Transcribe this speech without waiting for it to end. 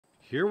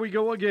Here we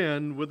go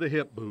again with the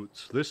hip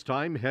boots, this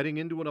time heading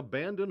into an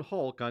abandoned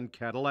hulk on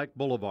Cadillac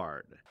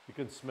Boulevard. You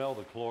can smell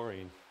the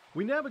chlorine.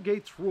 We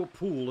navigate through a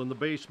pool in the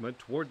basement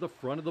toward the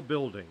front of the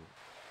building.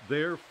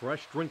 There,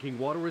 fresh drinking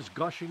water is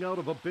gushing out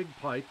of a big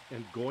pipe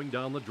and going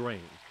down the drain.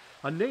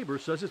 A neighbor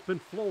says it's been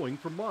flowing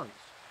for months.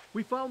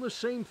 We found the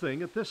same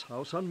thing at this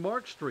house on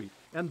Mark Street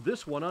and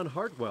this one on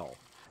Hartwell.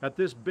 At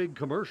this big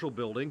commercial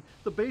building,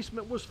 the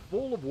basement was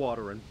full of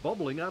water and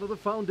bubbling out of the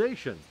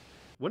foundation.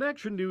 When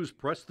Action News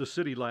pressed the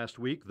city last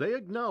week, they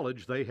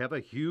acknowledged they have a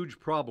huge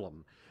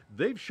problem.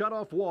 They've shut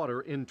off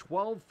water in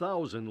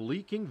 12,000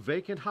 leaking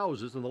vacant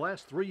houses in the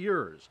last 3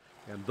 years,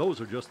 and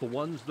those are just the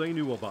ones they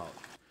knew about.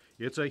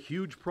 It's a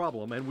huge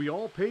problem, and we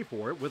all pay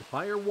for it with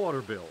higher water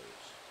bills.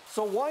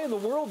 So why in the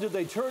world did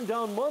they turn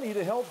down money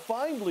to help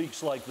find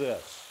leaks like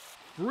this?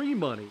 Free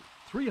money,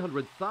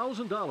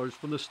 $300,000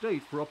 from the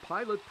state for a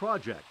pilot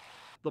project.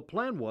 The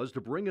plan was to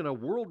bring in a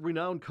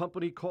world-renowned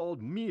company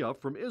called MIA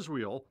from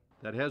Israel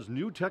that has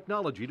new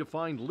technology to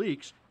find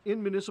leaks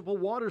in municipal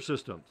water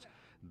systems.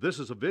 This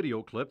is a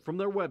video clip from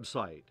their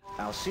website.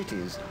 Our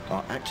cities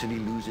are actually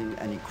losing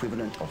an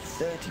equivalent of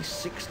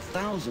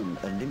 36,000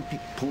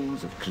 Olympic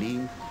pools of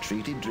clean,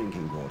 treated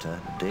drinking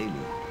water daily.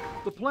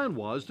 The plan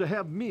was to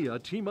have MIA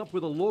team up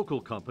with a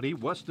local company,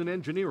 Weston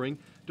Engineering,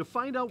 to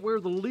find out where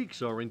the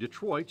leaks are in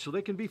Detroit so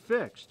they can be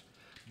fixed.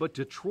 But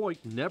Detroit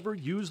never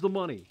used the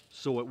money,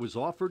 so it was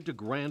offered to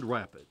Grand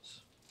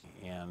Rapids.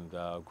 And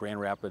Grand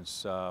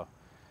Rapids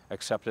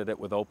accepted it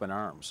with open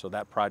arms, so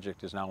that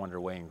project is now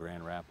underway in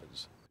Grand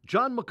Rapids.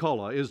 John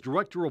McCullough is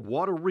Director of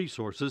Water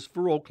Resources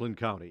for Oakland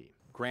County.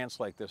 Grants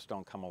like this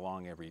don't come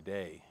along every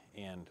day,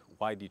 and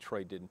why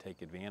Detroit didn't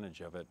take advantage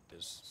of it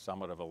is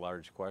somewhat of a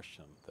large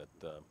question that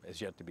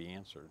is yet to be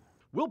answered.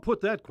 We'll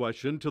put that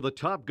question to the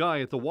top guy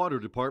at the Water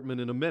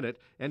Department in a minute,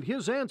 and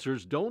his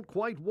answers don't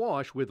quite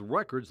wash with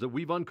records that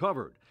we've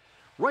uncovered.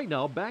 Right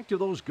now, back to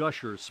those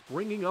gushers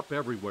springing up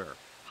everywhere.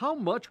 How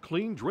much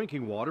clean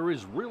drinking water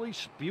is really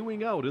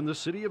spewing out in the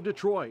city of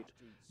Detroit?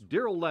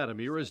 Daryl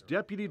Latimer is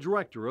Deputy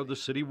Director of the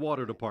City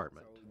Water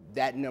Department.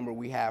 That number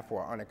we have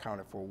for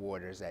unaccounted for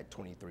water is at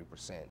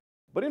 23%.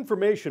 But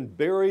information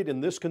buried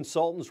in this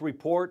consultant's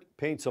report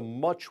paints a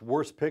much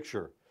worse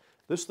picture.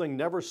 This thing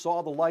never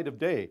saw the light of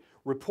day.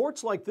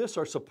 Reports like this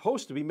are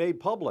supposed to be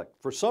made public.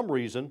 For some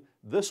reason,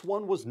 this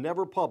one was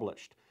never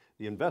published.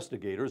 The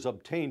investigators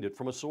obtained it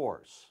from a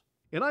source.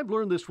 And I've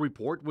learned this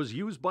report was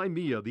used by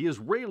MIA, the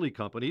Israeli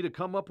company, to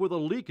come up with a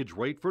leakage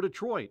rate for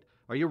Detroit.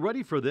 Are you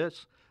ready for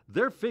this?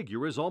 Their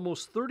figure is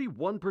almost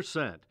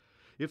 31%.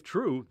 If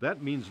true,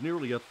 that means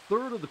nearly a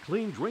third of the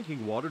clean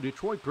drinking water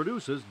Detroit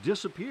produces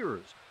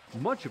disappears.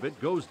 Much of it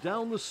goes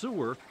down the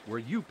sewer where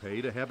you pay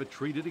to have it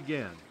treated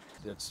again.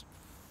 It's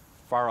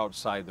far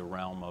outside the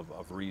realm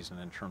of reason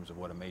in terms of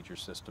what a major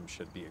system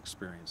should be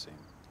experiencing.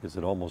 Is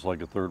it almost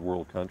like a third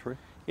world country?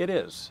 It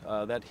is.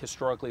 That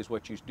historically is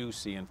what you do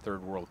see in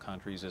third world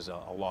countries is a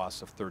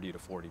loss of 30 to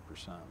 40%.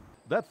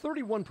 That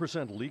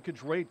 31%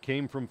 leakage rate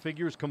came from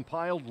figures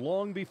compiled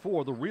long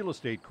before the real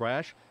estate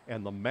crash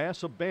and the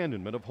mass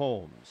abandonment of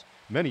homes,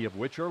 many of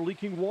which are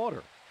leaking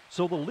water.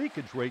 So the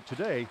leakage rate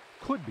today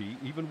could be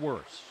even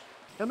worse.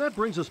 And that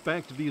brings us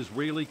back to the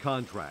Israeli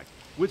contract.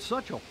 With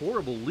such a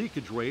horrible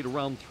leakage rate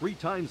around 3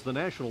 times the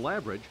national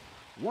average,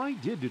 why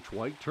did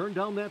Detroit turn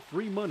down that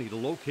free money to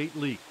locate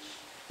leaks?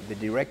 The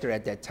director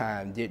at that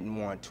time didn't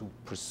want to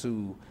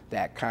pursue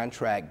that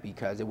contract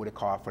because it would have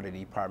called for the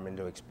department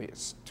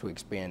to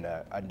expend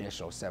an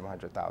additional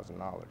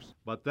 $700,000.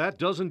 But that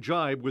doesn't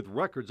jibe with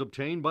records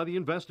obtained by the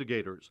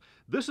investigators.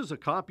 This is a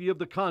copy of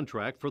the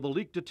contract for the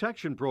leak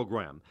detection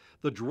program.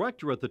 The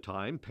director at the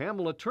time,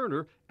 Pamela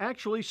Turner,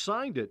 actually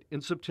signed it in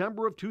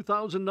September of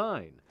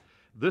 2009.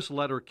 This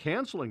letter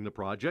canceling the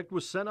project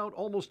was sent out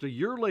almost a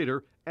year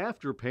later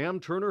after Pam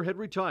Turner had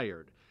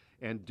retired.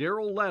 And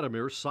Daryl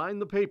Latimer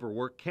signed the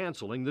paperwork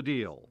canceling the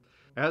deal.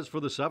 As for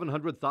the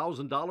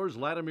 $700,000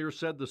 Latimer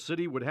said the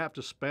city would have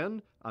to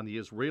spend on the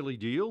Israeli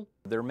deal,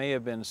 there may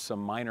have been some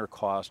minor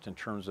cost in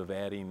terms of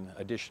adding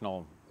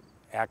additional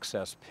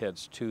access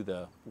pits to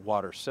the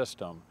water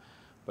system,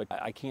 but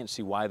I can't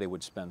see why they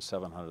would spend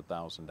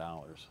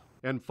 $700,000.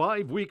 And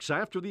 5 weeks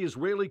after the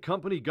Israeli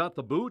company got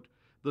the boot,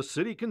 the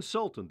city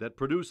consultant that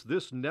produced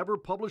this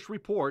never-published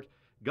report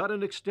got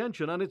an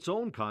extension on its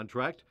own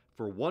contract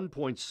for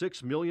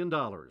 $1.6 million.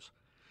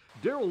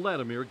 Daryl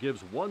Latimer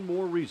gives one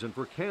more reason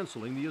for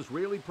canceling the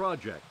Israeli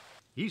project.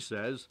 He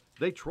says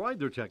they tried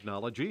their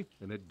technology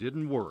and it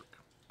didn't work.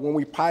 When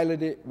we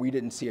piloted it, we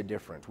didn't see a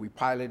difference. We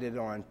piloted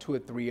on 2 or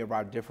 3 of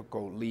our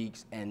difficult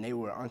leaks and they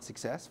were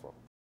unsuccessful.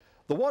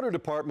 The Water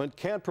Department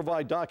can't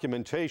provide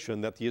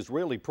documentation that the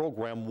Israeli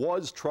program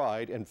was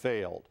tried and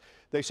failed.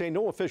 They say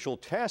no official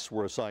tasks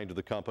were assigned to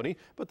the company,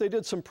 but they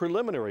did some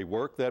preliminary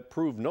work that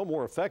proved no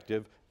more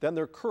effective than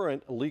their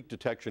current leak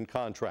detection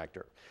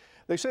contractor.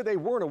 They say they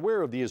weren't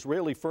aware of the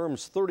Israeli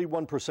firm's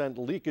 31%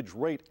 leakage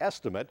rate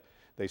estimate.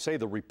 They say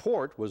the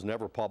report was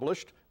never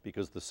published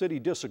because the city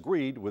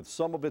disagreed with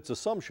some of its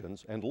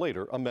assumptions and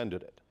later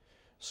amended it.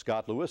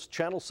 Scott Lewis,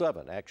 Channel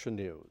 7 Action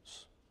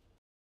News.